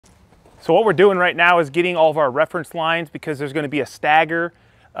So what we're doing right now is getting all of our reference lines, because there's going to be a stagger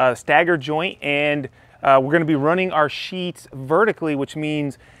joint, and we're going to be running our sheets vertically, which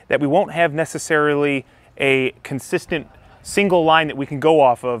means that we won't have necessarily a consistent single line that we can go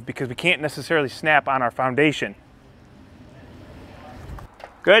off of, because we can't necessarily snap on our foundation.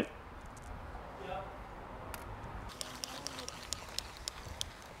 Good?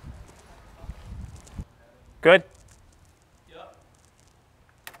 Good?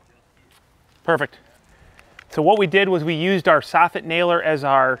 Perfect. So what we did was we used our soffit nailer as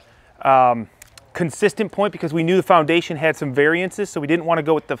our consistent point, because we knew the foundation had some variances, so we didn't want to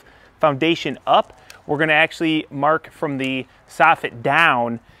go with the foundation up. We're going to actually mark from the soffit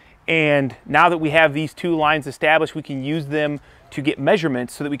down, and now that we have these two lines established, we can use them to get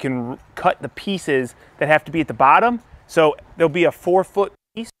measurements so that we can cut the pieces that have to be at the bottom. So there'll be a 4-foot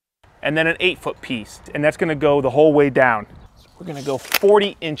piece and then an 8-foot piece, and that's going to go the whole way down. So we're going to go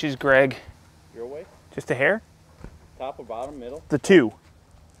 40 inches, Greg. Your way? Just a hair? Top or bottom, middle? The two.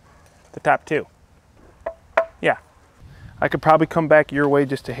 The top two. Yeah. I could probably come back your way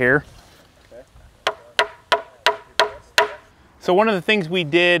just a hair. So one of the things we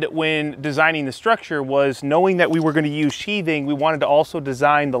did when designing the structure was, knowing that we were going to use sheathing, we wanted to also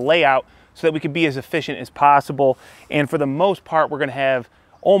design the layout so that we could be as efficient as possible. And for the most part, we're going to have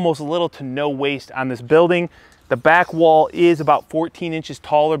almost little to no waste on this building. The back wall is about 14 inches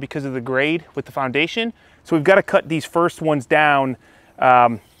taller because of the grade with the foundation. So we've got to cut these first ones down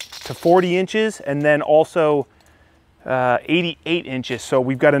to 40 inches, and then also 88 inches. So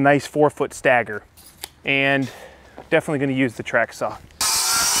we've got a nice 4-foot stagger. And definitely going to use the track saw.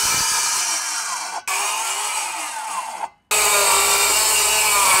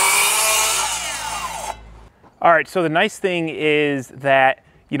 All right, so the nice thing is that,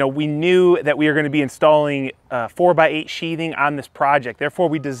 you know, we knew that we were going to be installing 4x8 sheathing on this project. Therefore,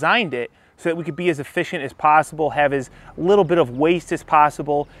 we designed it so that we could be as efficient as possible, have as little bit of waste as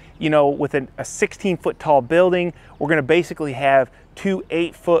possible. You know, with a 16-foot tall building, we're going to basically have two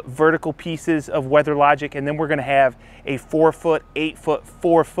 8-foot vertical pieces of WeatherLogic, and then we're going to have a 4-foot, 8-foot,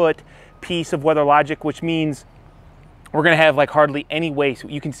 4-foot piece of WeatherLogic, which means we're going to have like hardly any waste.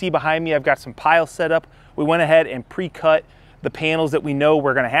 You can see behind me, I've got some piles set up. We went ahead and pre-cut the panels that we know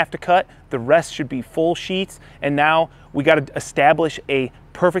we're going to have to cut. The rest should be full sheets, and now we got to establish a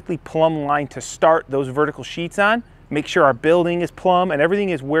perfectly plumb line to start those vertical sheets on. Make sure our building is plumb and everything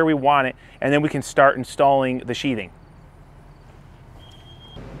is where we want it, and then we can start installing the sheathing.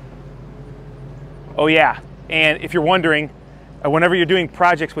 Oh yeah, and if you're wondering, whenever you're doing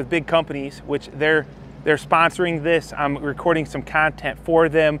projects with big companies, which they're sponsoring this, I'm recording some content for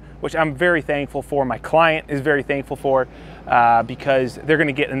them, which I'm very thankful for. My client is very thankful for, because they're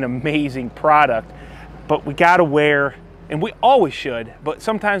gonna get an amazing product. But we gotta wear, and we always should, but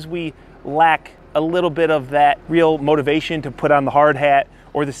sometimes we lack a little bit of that real motivation to put on the hard hat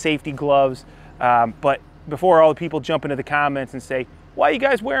or the safety gloves. But before all the people jump into the comments and say, why are you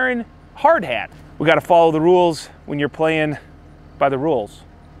guys wearing hard hat? We gotta follow the rules when you're playing by the rules.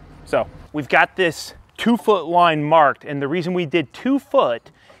 So we've got this 2-foot line marked, and the reason we did 2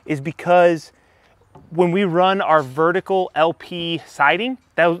 foot is because when we run our vertical LP siding,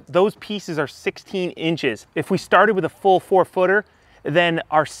 those pieces are 16 inches. If we started with a full 4-footer, then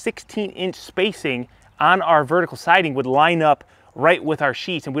our 16-inch spacing on our vertical siding would line up right with our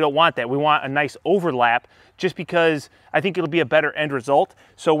sheets, and we don't want that. We want a nice overlap, just because I think it'll be a better end result.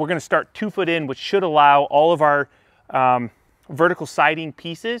 So we're going to start 2 foot in, which should allow all of our vertical siding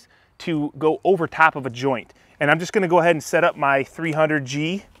pieces to go over top of a joint. And I'm just going to go ahead and set up my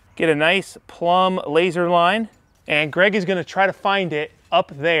 300G, get a nice plumb laser line, and Greg is going to try to find it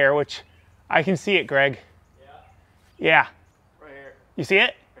up there, which I can see it, Greg. Yeah. Yeah. Right here. You see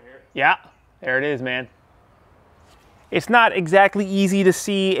it? Right here. Yeah. There it is, man. It's not exactly easy to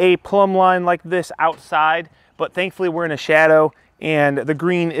see a plumb line like this outside, but thankfully we're in a shadow and the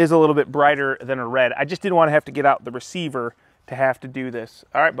green is a little bit brighter than a red. I just didn't want to have to get out the receiver to have to do this.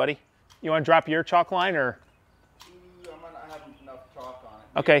 All right, buddy. You want to drop your chalk line, or? I might not have enough chalk on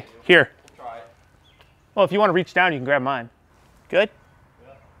it. Okay, here. We'll try it. Well, if you want to reach down, you can grab mine. Good?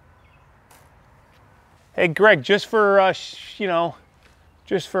 Yeah. Hey, Greg, just for, you know,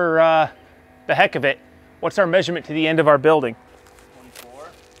 just for the heck of it, what's our measurement to the end of our building? 24.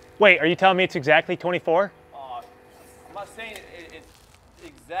 Wait, are you telling me it's exactly 24? I'm not saying it's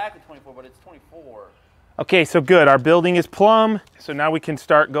exactly 24, but it's 24. Okay, so good. Our building is plumb, so now we can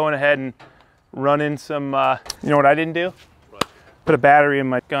start going ahead and running some, you know what I didn't do? What? Put a battery in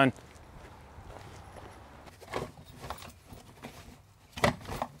my gun.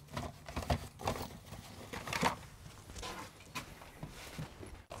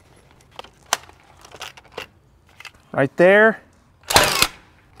 Right there.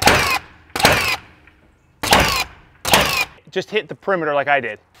 Just hit the perimeter like I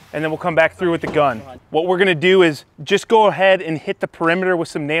did. And then we'll come back through with the gun. What we're gonna do is just go ahead and hit the perimeter with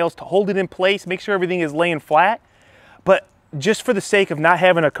some nails to hold it in place, make sure everything is laying flat. But just for the sake of not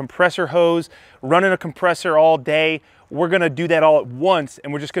having a compressor hose, running a compressor all day, we're gonna do that all at once,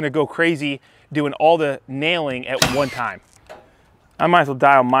 and we're just gonna go crazy doing all the nailing at one time. I might as well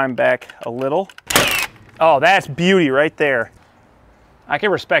dial mine back a little. Oh, that's beauty right there. I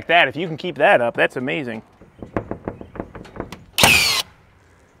can respect that. If you can keep that up, that's amazing.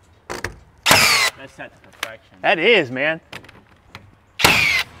 That's set to perfection. That is, man.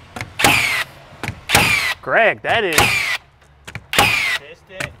 Greg, that is.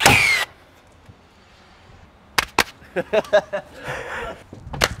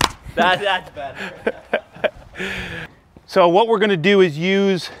 That's better. So what we're gonna do is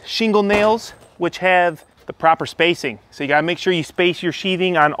use shingle nails, which have the proper spacing. So you gotta make sure you space your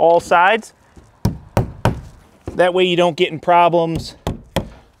sheathing on all sides. That way you don't get in problems,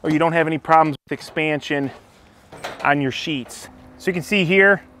 or you don't have any problems with expansion on your sheets. So you can see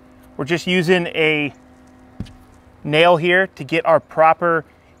here, we're just using a nail here to get our proper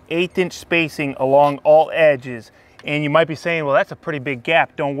 1/8 inch spacing along all edges. And you might be saying, well, that's a pretty big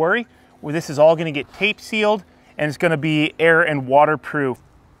gap. Don't worry, well, this is all gonna get tape sealed, and it's gonna be air and waterproof.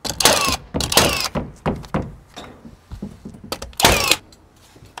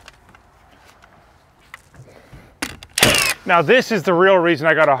 Now this is the real reason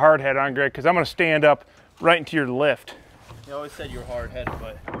I got a hard head on, Greg, because I'm gonna stand up right into your lift. You always said you're hard headed,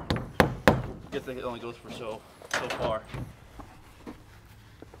 but I guess it only goes for so far.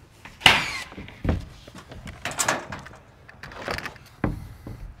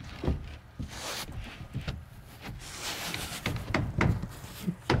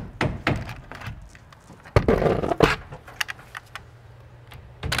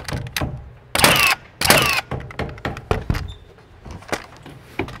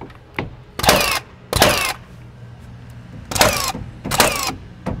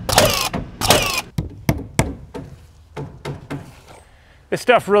 This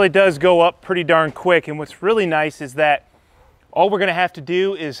stuff really does go up pretty darn quick, and what's really nice is that all we're gonna have to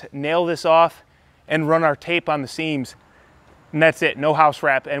do is nail this off and run our tape on the seams, and that's it, no house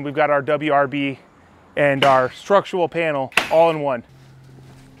wrap, and we've got our WRB and our structural panel all in one.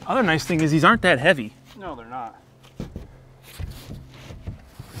 Other nice thing is these aren't that heavy. No, they're not.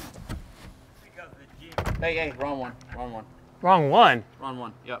 Hey, wrong one. Wrong one? Wrong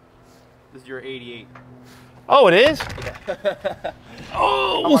one, yep. This is your 88. Oh, it is? Yeah.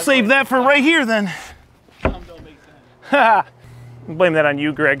 Oh, we'll save that for right here then. Some don't make sense. Blame that on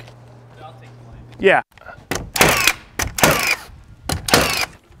you, Greg. I'll take the blame. Yeah.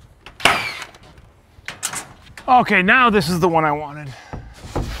 Okay, now this is the one I wanted.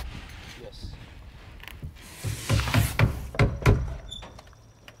 Yes.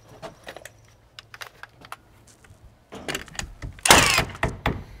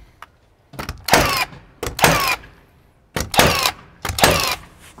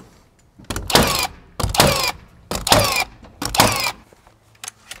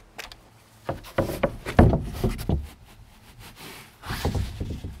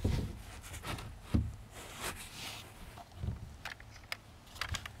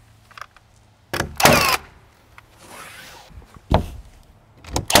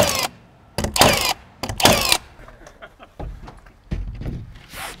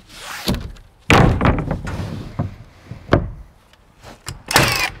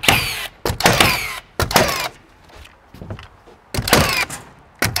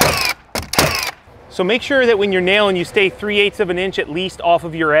 So make sure that when you're nailing, you stay 3/8 of an inch at least off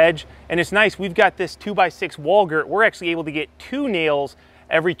of your edge. And it's nice, we've got this 2x6 wall girt. We're actually able to get 2 nails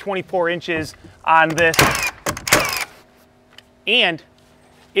every 24 inches on this. And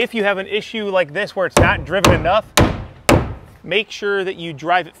if you have an issue like this where it's not driven enough, make sure that you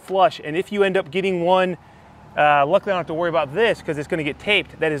drive it flush. And if you end up getting one, luckily I don't have to worry about this because it's gonna get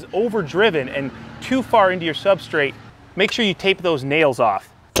taped, that is overdriven and too far into your substrate, make sure you tape those nails off.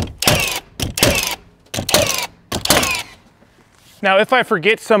 Now, if I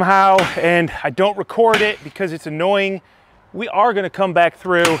forget somehow and I don't record it because it's annoying, we are gonna come back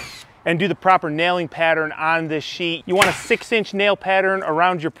through and do the proper nailing pattern on this sheet. You want a 6-inch nail pattern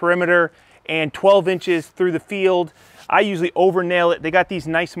around your perimeter and 12 inches through the field. I usually over nail it. They got these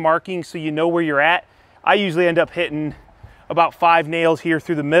nice markings so you know where you're at. I usually end up hitting about 5 nails here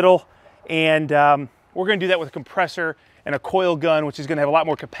through the middle. And we're gonna do that with a compressor and a coil gun, which is gonna have a lot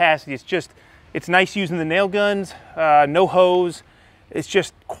more capacity. It's nice using the nail guns, no hose. It's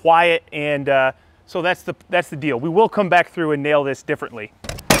just quiet, and So that's the deal. We will come back through and nail this differently.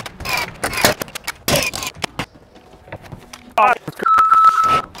 Oh,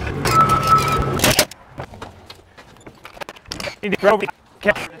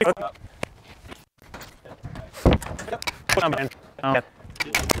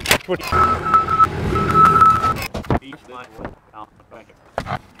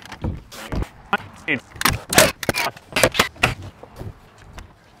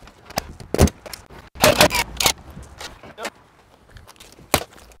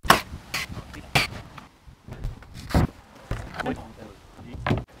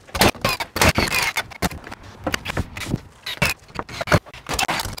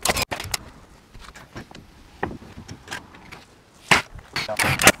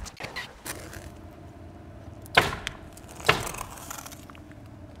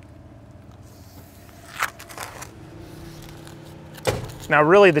 Now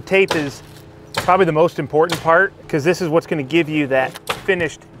really the tape is probably the most important part, because this is what's going to give you that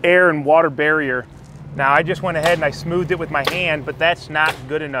finished air and water barrier. Now I just went ahead and I smoothed it with my hand, but that's not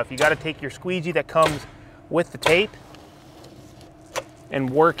good enough. You got to take your squeegee that comes with the tape and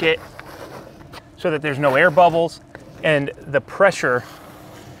work it so that there's no air bubbles, and the pressure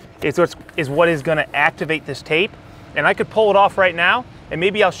is what is going to activate this tape. And I could pull it off right now, and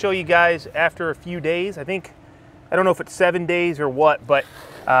maybe I'll show you guys after a few days. I don't know if it's 7 days or what, but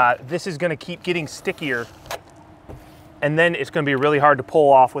this is gonna keep getting stickier, and then it's gonna be really hard to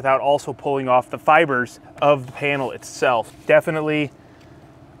pull off without also pulling off the fibers of the panel itself. Definitely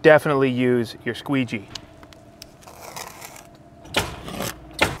use your squeegee.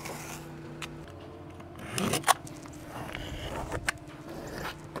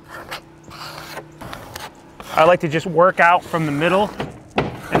 I like to just work out from the middle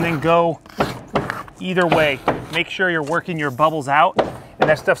and then go either way. Make sure you're working your bubbles out, and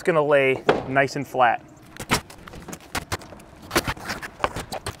that stuff's gonna lay nice and flat.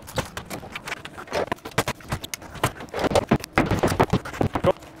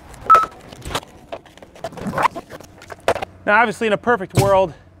 Now obviously in a perfect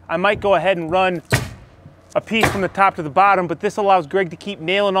world, I might go ahead and run a piece from the top to the bottom, but this allows Greg to keep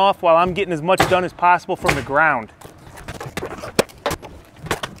nailing off while I'm getting as much done as possible from the ground.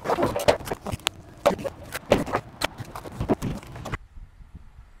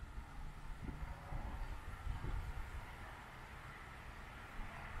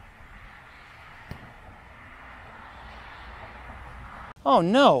 Oh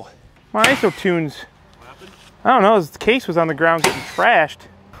no, my ISOtunes. What happened? I don't know, his case was on the ground getting trashed.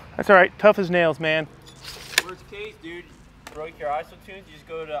 That's all right, tough as nails, man. Where's the case, dude? Break your ISOtunes, you just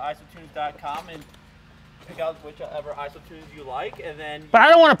go to ISOtunes.com and pick out whichever ISOtunes you like, and then... But I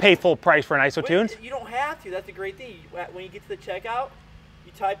don't want to pay full price for an ISOtunes. You don't have to, that's the great thing. When you get to the checkout,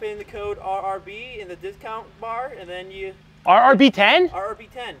 you type in the code RRB in the discount bar, and then you... RRB10?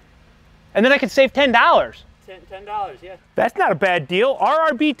 RRB10. And then I could save $10. $10, yeah. That's not a bad deal.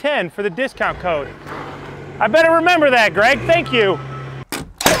 RRB10 for the discount code. I better remember that, Greg. Thank you.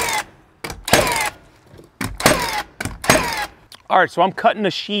 All right, so I'm cutting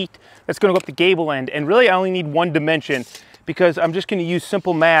a sheet that's going to go up the gable end, and really I only need one dimension because I'm just going to use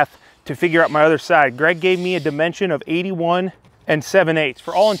simple math to figure out my other side. Greg gave me a dimension of 81 and 7/8.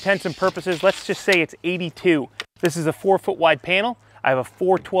 For all intents and purposes, let's just say it's 82. This is a 4-foot wide panel. I have a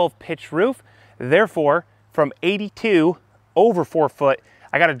 412 pitch roof. Therefore, from 82 over 4 foot,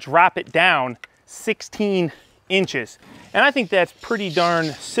 I got to drop it down 16 inches. And I think that's pretty darn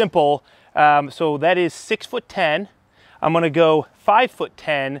simple. So that is 6'10". I'm going to go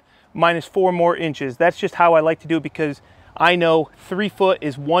 5'10" minus 4 more inches. That's just how I like to do it, because I know 3 foot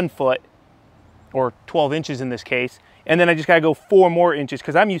is 1 foot, or 12 inches in this case. And then I just got to go 4 more inches,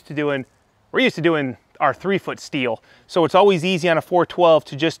 because we're used to doing our 3-foot steel. So it's always easy on a 412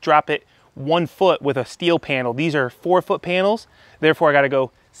 to just drop it 1 foot with a steel panel. These are 4-foot panels, therefore I got to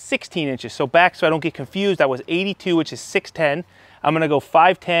go 16 inches. So back, so I don't get confused, that was 82, which is 6'10". I'm going to go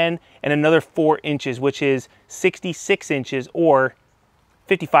 5'10" and another 4 inches, which is 66 inches, or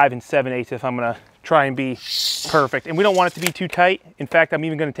 55 and 7/8 if I'm going to try and be perfect. And we don't want it to be too tight. In fact, I'm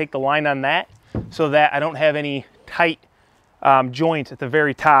even going to take the line on that so that I don't have any tight joints at the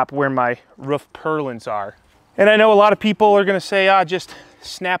very top where my roof purlins are. And I know a lot of people are going to say, just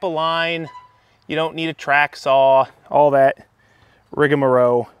snap a line, you don't need a track saw, all that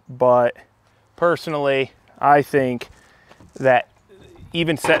rigmarole. But personally, I think that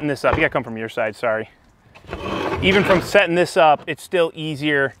even setting this up, you gotta come from your side, sorry. Even from setting this up, it's still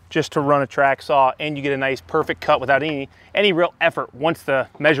easier just to run a track saw, and you get a nice perfect cut without any real effort once the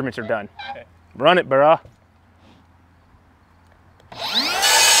measurements are done. Okay. Run it, bruh.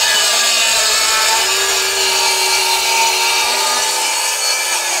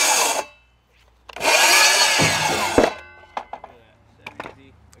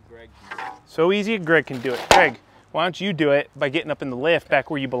 So easy, Greg can do it. Greg, why don't you do it by getting up in the lift back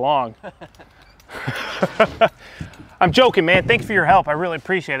where you belong? I'm joking, man. Thanks for your help. I really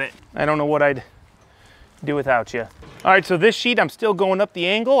appreciate it. I don't know what I'd do without you. All right, so this sheet, I'm still going up the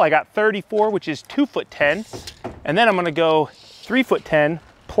angle. I got 34, which is 2 foot 10. And then I'm gonna go 3 foot 10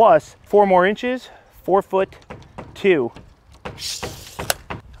 plus 4 more inches, 4 foot 2.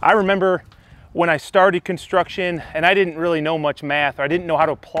 I remember when I started construction and I didn't really know much math, or I didn't know how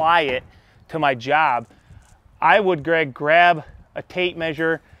to apply it to my job. I would, Greg, grab a tape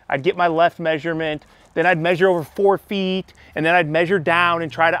measure, I'd get my left measurement, then I'd measure over 4 feet, and then I'd measure down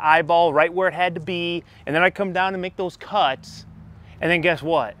and try to eyeball right where it had to be, and then I'd come down and make those cuts, and then guess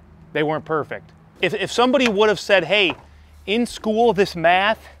what? They weren't perfect. If somebody would have said, hey, in school this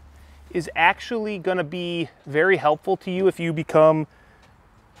math is actually gonna be very helpful to you if you become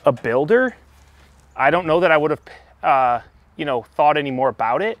a builder, I don't know that I would have you know, thought any more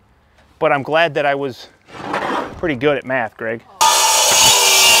about it, but I'm glad that I was pretty good at math, Greg.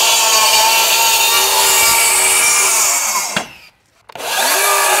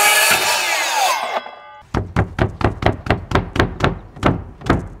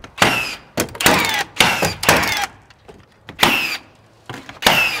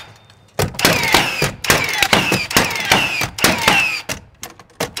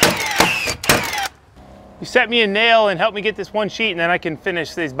 You set me a nail and help me get this one sheet, and then I can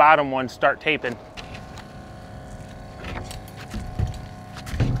finish these bottom ones, start taping.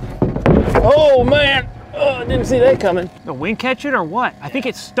 Oh man, oh, I didn't see that coming. The wind catch it or what? I think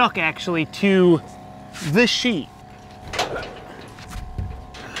it's stuck actually to this sheet.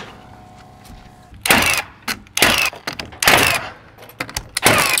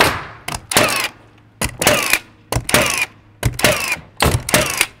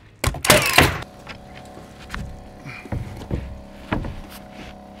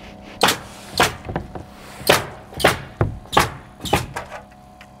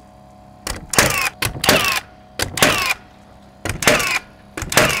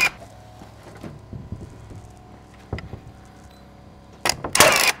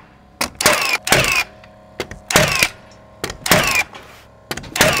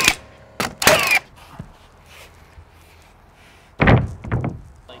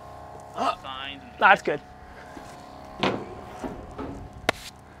 That's good.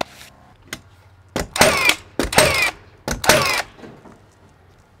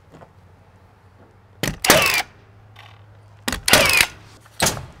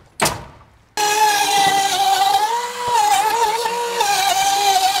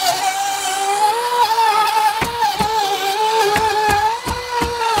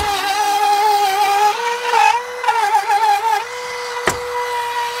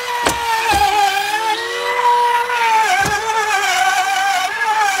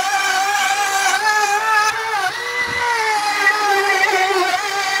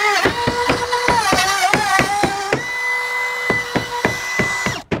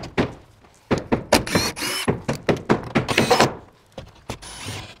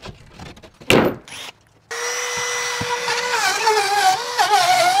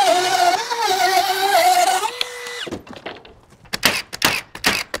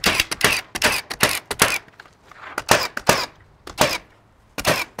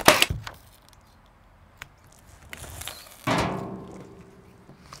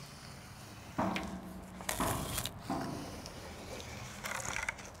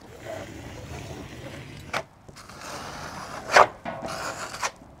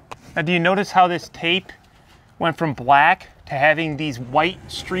 Now, do you notice how this tape went from black to having these white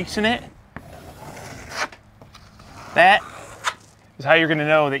streaks in it? That is how you're going to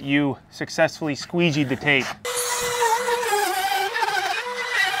know that you successfully squeegeed the tape.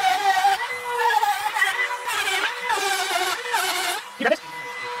 You got this?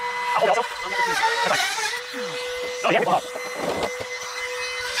 I'll hold it also. That's fine. Oh, yeah. Well,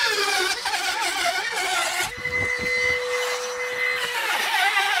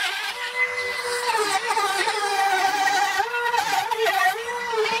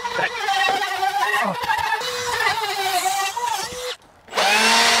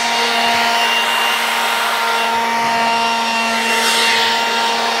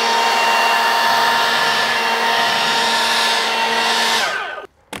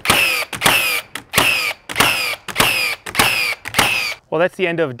 Well, that's the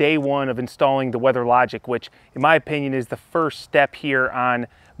end of day one of installing the WeatherLogic, which in my opinion is the first step here on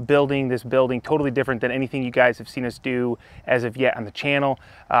building this building, totally different than anything you guys have seen us do as of yet on the channel.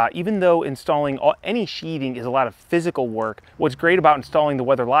 Even though installing any sheathing is a lot of physical work, what's great about installing the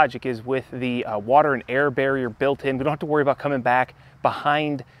WeatherLogic is with the water and air barrier built in, we don't have to worry about coming back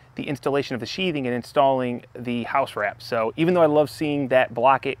behind the installation of the sheathing and installing the house wrap. So even though I love seeing that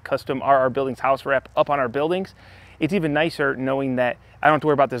Block It custom RR Buildings house wrap up on our buildings, it's even nicer knowing that I don't have to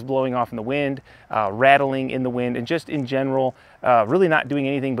worry about this blowing off in the wind, rattling in the wind, and just in general, really not doing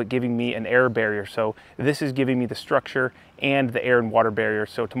anything but giving me an air barrier. So this is giving me the structure and the air and water barrier.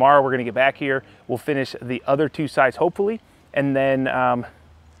 So tomorrow we're gonna get back here, we'll finish the other two sides hopefully, and then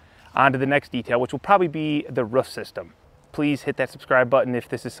on to the next detail, which will probably be the roof system. Please hit that subscribe button if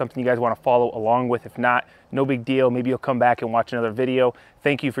this is something you guys want to follow along with. If not, no big deal. Maybe you'll come back and watch another video.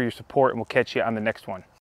 Thank you for your support, and we'll catch you on the next one.